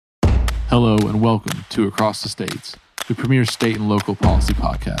Hello and welcome to Across the States, the premier state and local policy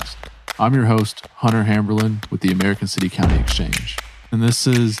podcast. I'm your host, Hunter Hamberlin with the American City County Exchange. And this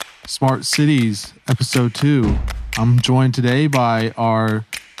is Smart Cities, Episode 2. I'm joined today by our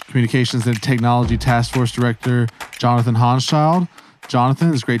Communications and Technology Task Force Director, Jonathan Hanschild.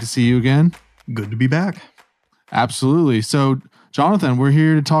 Jonathan, it's great to see you again. Good to be back. Absolutely. So, Jonathan, we're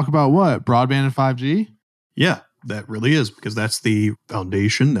here to talk about what? Broadband and 5G? Yeah, that really is, because that's the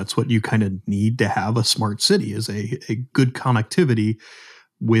foundation. That's what you kind of need to have a smart city, is a good connectivity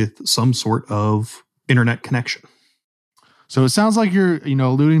with some sort of internet connection. So it sounds like you're,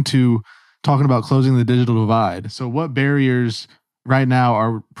 alluding to talking about closing the digital divide. So what barriers right now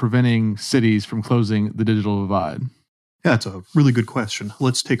are preventing cities from closing the digital divide? Yeah, it's a really good question.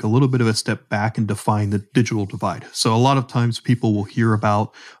 Let's take a little bit of a step back and define the digital divide. So a lot of times people will hear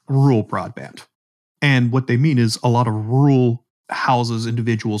about rural broadband. And what they mean is a lot of rural houses,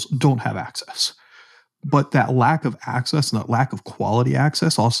 individuals don't have access. But that lack of access and that lack of quality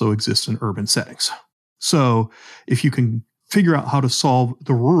access also exists in urban settings. So if you can figure out how to solve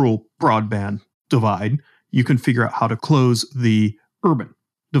the rural broadband divide, you can figure out how to close the urban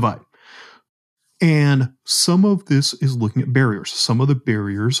divide. And some of this is looking at barriers. Some of the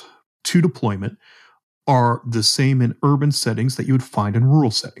barriers to deployment are the same in urban settings that you would find in rural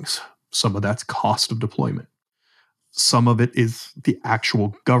settings. Some of that's cost of deployment. Some of it is the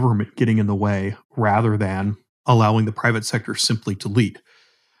actual government getting in the way rather than allowing the private sector simply to lead.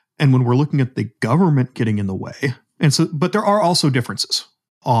 And when we're looking at the government getting in the way, but there are also differences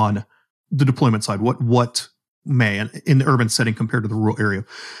on the deployment side, what may in the urban setting compared to the rural area.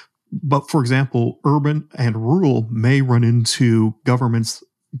 But for example, urban and rural may run into governments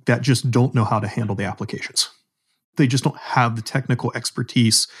that just don't know how to handle the applications. They just don't have the technical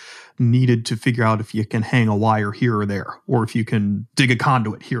expertise needed to figure out if you can hang a wire here or there, or if you can dig a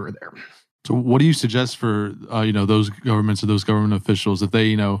conduit here or there. So what do you suggest for, those governments or those government officials if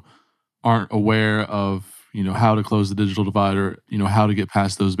they, aren't aware of, how to close the digital divide or, how to get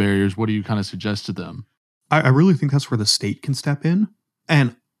past those barriers? What do you kind of suggest to them? I really think that's where the state can step in.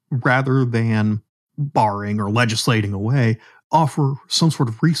 And rather than barring or legislating away, offer some sort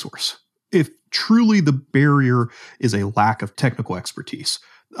of resource. If truly the barrier is a lack of technical expertise,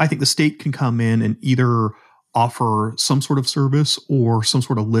 I think the state can come in and either offer some sort of service or some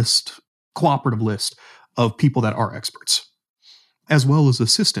sort of cooperative list of people that are experts, as well as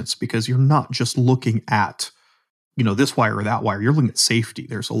assistance, because you're not just looking at, this wire or that wire. You're looking at safety.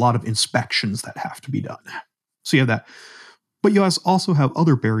 There's a lot of inspections that have to be done. So you have that. But you also have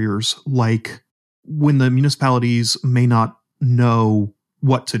other barriers, like when the municipalities may not know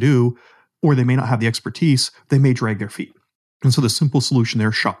what to do, or they may not have the expertise, they may drag their feet. And so the simple solution there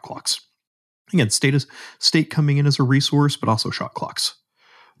is shot clocks. Again, state coming in as a resource, but also shot clocks.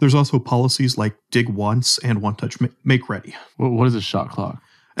 There's also policies like Dig Once and One Touch Make Ready. What is a shot clock?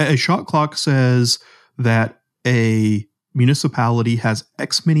 A shot clock says that a municipality has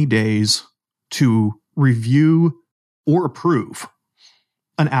X many days to review or approve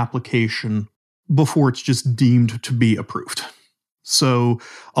an application before it's just deemed to be approved. So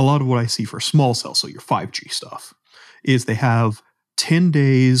a lot of what I see for small cells, so your 5G stuff, is they have 10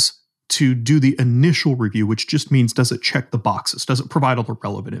 days to do the initial review, which just means, does it check the boxes? Does it provide all the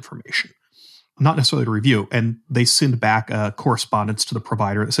relevant information? Not necessarily to review. And they send back a correspondence to the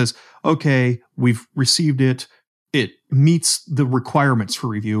provider that says, okay, we've received it. It meets the requirements for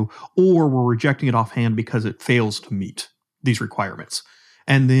review, or we're rejecting it offhand because it fails to meet these requirements.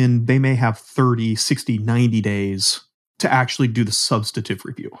 And then they may have 30, 60, 90 days to actually do the substantive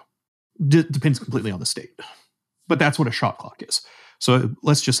review. Depends completely on the state. But that's what a shot clock is. So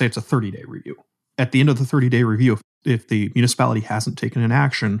let's just say it's a 30-day review. At the end of the 30-day review, if the municipality hasn't taken an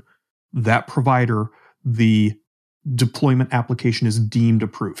action, that provider, the deployment application is deemed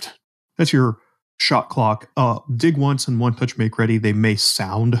approved. That's your shot clock. Dig Once and One Touch Make Ready, they may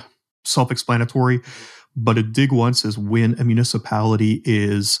sound self-explanatory, but a dig once is when a municipality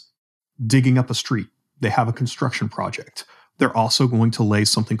is digging up a street. They have a construction project. They're also going to lay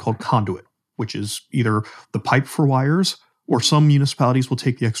something called conduit, which is either the pipe for wires, or some municipalities will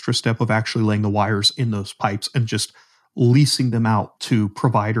take the extra step of actually laying the wires in those pipes and just leasing them out to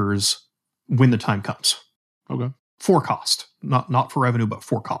providers when the time comes. Okay. For cost, not for revenue, but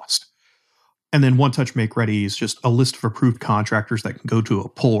for cost. And then One Touch Make Ready is just a list of approved contractors that can go to a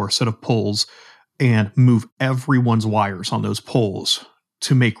pole or a set of poles and move everyone's wires on those poles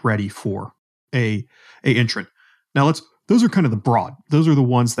to make ready for a entrant. Now those are kind of the broad. Those are the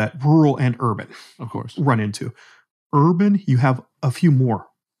ones that rural and urban, of course, run into. Urban, you have a few more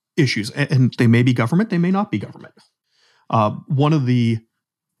issues, and they may be government, they may not be government. One of the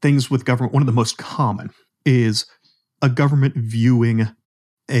things with government, one of the most common is a government viewing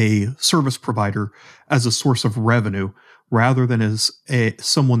a service provider as a source of revenue rather than as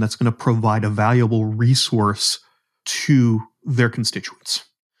someone that's going to provide a valuable resource to their constituents.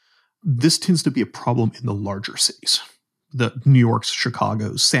 This tends to be a problem in the larger cities, the New Yorks,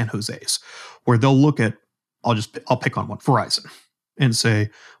 Chicago's, San Jose's, where they'll look at, I'll pick on one, Verizon, and say,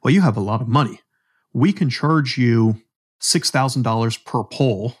 well, you have a lot of money. We can charge you $6,000 per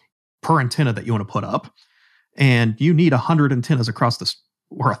pole, per antenna that you want to put up, and you need 100 antennas across this,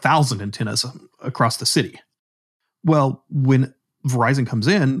 or 1,000 antennas across the city. Well, when Verizon comes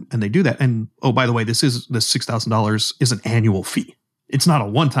in and they do that, and oh, by the way, this $6,000 is an annual fee. It's not a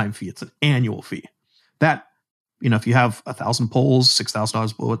one-time fee; it's an annual fee. That, if you have 1,000 poles,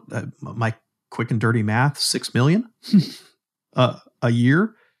 $6,000. My quick and dirty math, $6 million a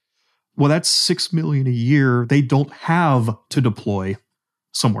year. Well, that's $6 million a year they don't have to deploy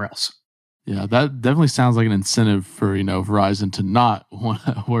somewhere else. Yeah, that definitely sounds like an incentive for, Verizon to not want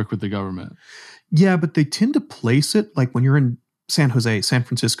to work with the government. Yeah, but they tend to place it like when you're in San Jose, San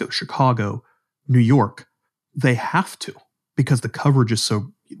Francisco, Chicago, New York, they have to because the coverage is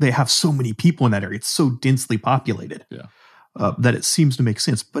they have so many people in that area. It's so densely populated that it seems to make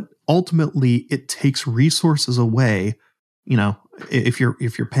sense. But ultimately, it takes resources away. If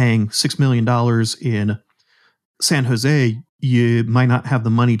you're paying $6 million in San Jose, you might not have the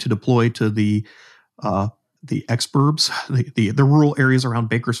money to deploy to the exurbs, the rural areas around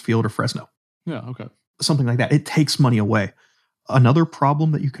Bakersfield or Fresno. Yeah, okay. Something like that. It takes money away. Another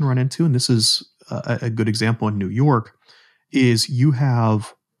problem that you can run into, and this is a good example in New York, is you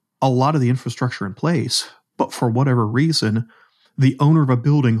have a lot of the infrastructure in place, but for whatever reason, the owner of a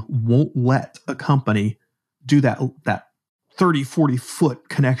building won't let a company do that 30, 40 foot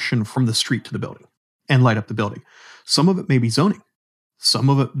connection from the street to the building and light up the building. Some of it may be zoning. Some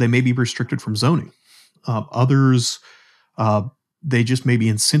of it, they may be restricted from zoning. Others, they just may be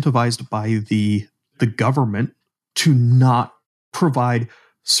incentivized by the government to not provide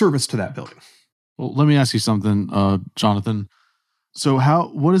service to that building. Well, let me ask you something, Jonathan. So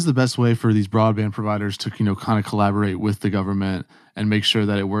what is the best way for these broadband providers to, kind of collaborate with the government and make sure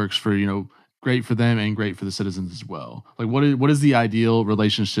that it works for, great for them and great for the citizens as well? Like what is the ideal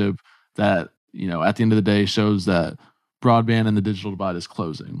relationship that, at the end of the day shows that broadband and the digital divide is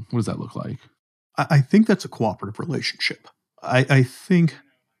closing? What does that look like? I think that's a cooperative relationship. I think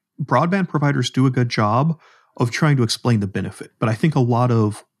broadband providers do a good job of trying to explain the benefit, but I think a lot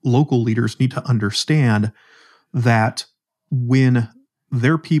of local leaders need to understand that when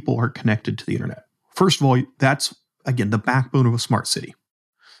their people are connected to the internet, first of all, that's, again, the backbone of a smart city.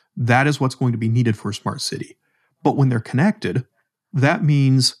 That is what's going to be needed for a smart city. But when they're connected, that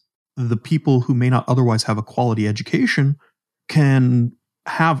means the people who may not otherwise have a quality education can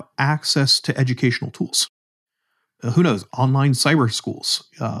have access to educational tools. Who knows? Online cyber schools,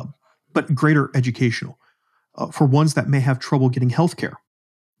 but greater educational. For ones that may have trouble getting healthcare,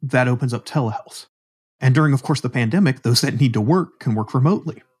 that opens up telehealth. And during, of course, the pandemic, those that need to work can work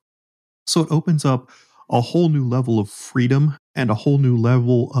remotely. So it opens up a whole new level of freedom and a whole new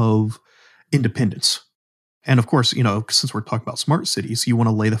level of independence. And of course, since we're talking about smart cities, you want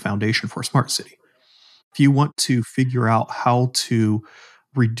to lay the foundation for a smart city. If you want to figure out how to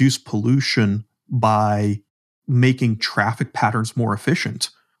reduce pollution by making traffic patterns more efficient,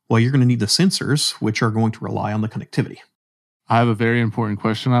 well, you're going to need the sensors, which are going to rely on the connectivity. I have a very important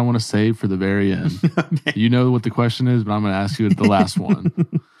question I want to save for the very end. Okay. You know what the question is, but I'm going to ask you the last one.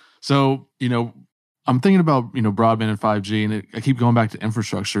 So, I'm thinking about, broadband and 5G, and I keep going back to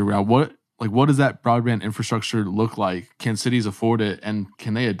infrastructure. What does that broadband infrastructure look like? Can cities afford it, and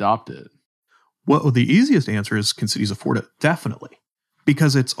can they adopt it? Well, the easiest answer is, can cities afford it? Definitely,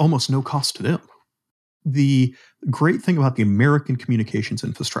 because it's almost no cost to them. The great thing about the American communications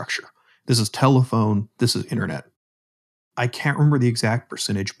infrastructure, this is telephone, this is internet. I can't remember the exact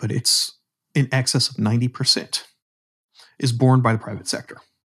percentage, but it's in excess of 90% is borne by the private sector.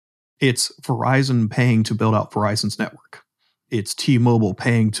 It's Verizon paying to build out Verizon's network. It's T-Mobile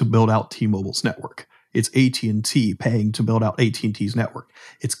paying to build out T-Mobile's network. It's AT&T paying to build out AT&T's network.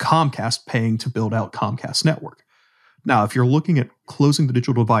 It's Comcast paying to build out Comcast's network. Now, if you're looking at closing the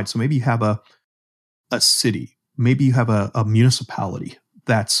digital divide, so maybe you have a city, maybe you have a municipality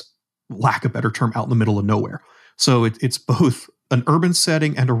that's, lack of a better term, out in the middle of nowhere. So it's both an urban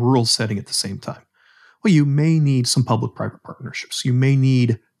setting and a rural setting at the same time. Well, you may need some public-private partnerships. You may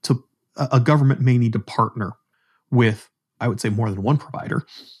need a government may need to partner with, I would say, more than one provider,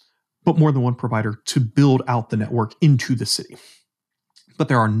 but more than one provider to build out the network into the city. But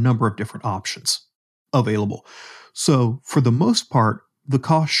there are a number of different options available. So for the most part, the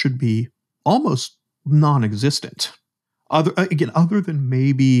cost should be almost non-existent. Other than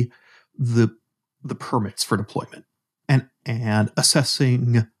maybe the permits for deployment and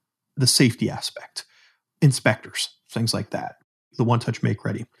assessing the safety aspect, inspectors, things like that, the one-touch make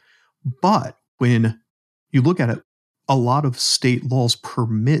ready. But when you look at it, a lot of state laws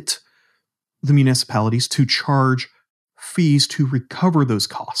permit the municipalities to charge fees to recover those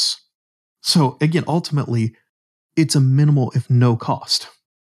costs. So again, ultimately, it's a minimal, if no cost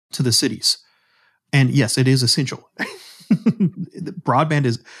to the cities. And yes, it is essential. Broadband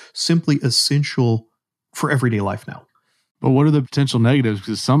is simply essential for everyday life now. But what are the potential negatives?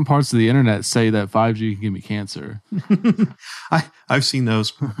 Because some parts of the internet say that 5G can give me cancer. I've seen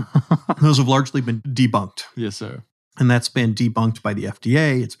those. Those have largely been debunked. Yes, sir. And that's been debunked by the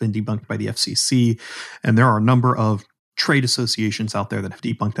FDA. It's been debunked by the FCC. And there are a number of trade associations out there that have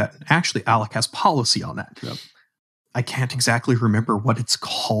debunked that. And actually, ALEC has policy on that. Yep. I can't exactly remember what it's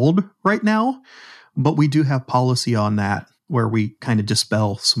called right now, but we do have policy on that where we kind of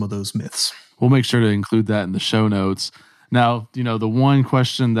dispel some of those myths. We'll make sure to include that in the show notes. Now, the one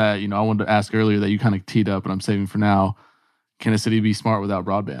question that, I wanted to ask earlier that you kind of teed up and I'm saving for now, can a city be smart without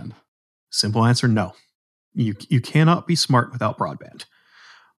broadband? Simple answer, no. You cannot be smart without broadband.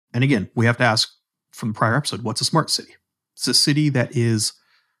 And again, we have to ask from the prior episode, what's a smart city? It's a city that is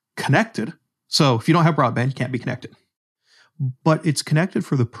connected. So if you don't have broadband, you can't be connected. But it's connected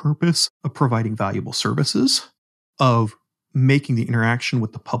for the purpose of providing valuable services, of making the interaction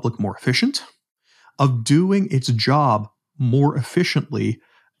with the public more efficient, of doing its job more efficiently,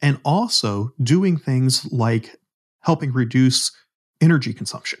 and also doing things like helping reduce energy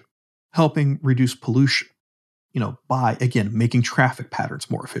consumption, helping reduce pollution, by, again, making traffic patterns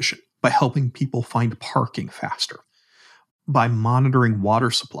more efficient, by helping people find parking faster, by monitoring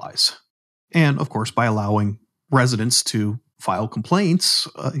water supplies, and of course, by allowing residents to file complaints,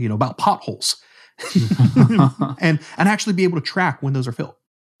 about potholes and actually be able to track when those are filled.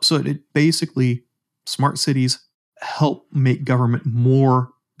 So it basically, smart cities help make government more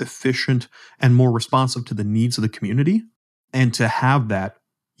efficient and more responsive to the needs of the community. And to have that,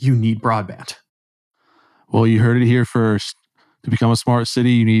 you need broadband. Well, you heard it here first. To become a smart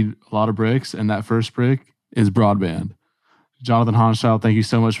city, you need a lot of bricks, and that first brick is broadband. Jonathan Hanschild, thank you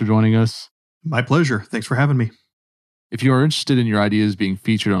so much for joining us. My pleasure. Thanks for having me. If you are interested in your ideas being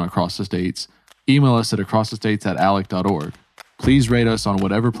featured on Across the States, email us at acrossthestates@alec.org. Please rate us on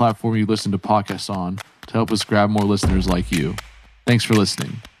whatever platform you listen to podcasts on to help us grab more listeners like you. Thanks for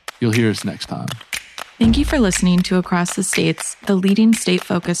listening. You'll hear us next time. Thank you for listening to Across the States, the leading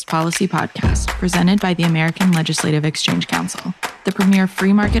state-focused policy podcast presented by the American Legislative Exchange Council, the premier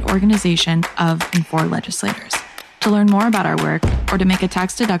free market organization of and for legislators. To learn more about our work or to make a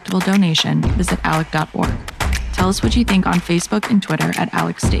tax-deductible donation, visit alec.org. Tell us what you think on Facebook and Twitter at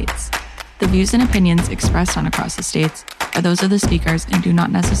Alec States. The views and opinions expressed on Across the States are those of the speakers and do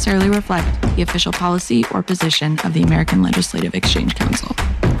not necessarily reflect the official policy or position of the American Legislative Exchange Council.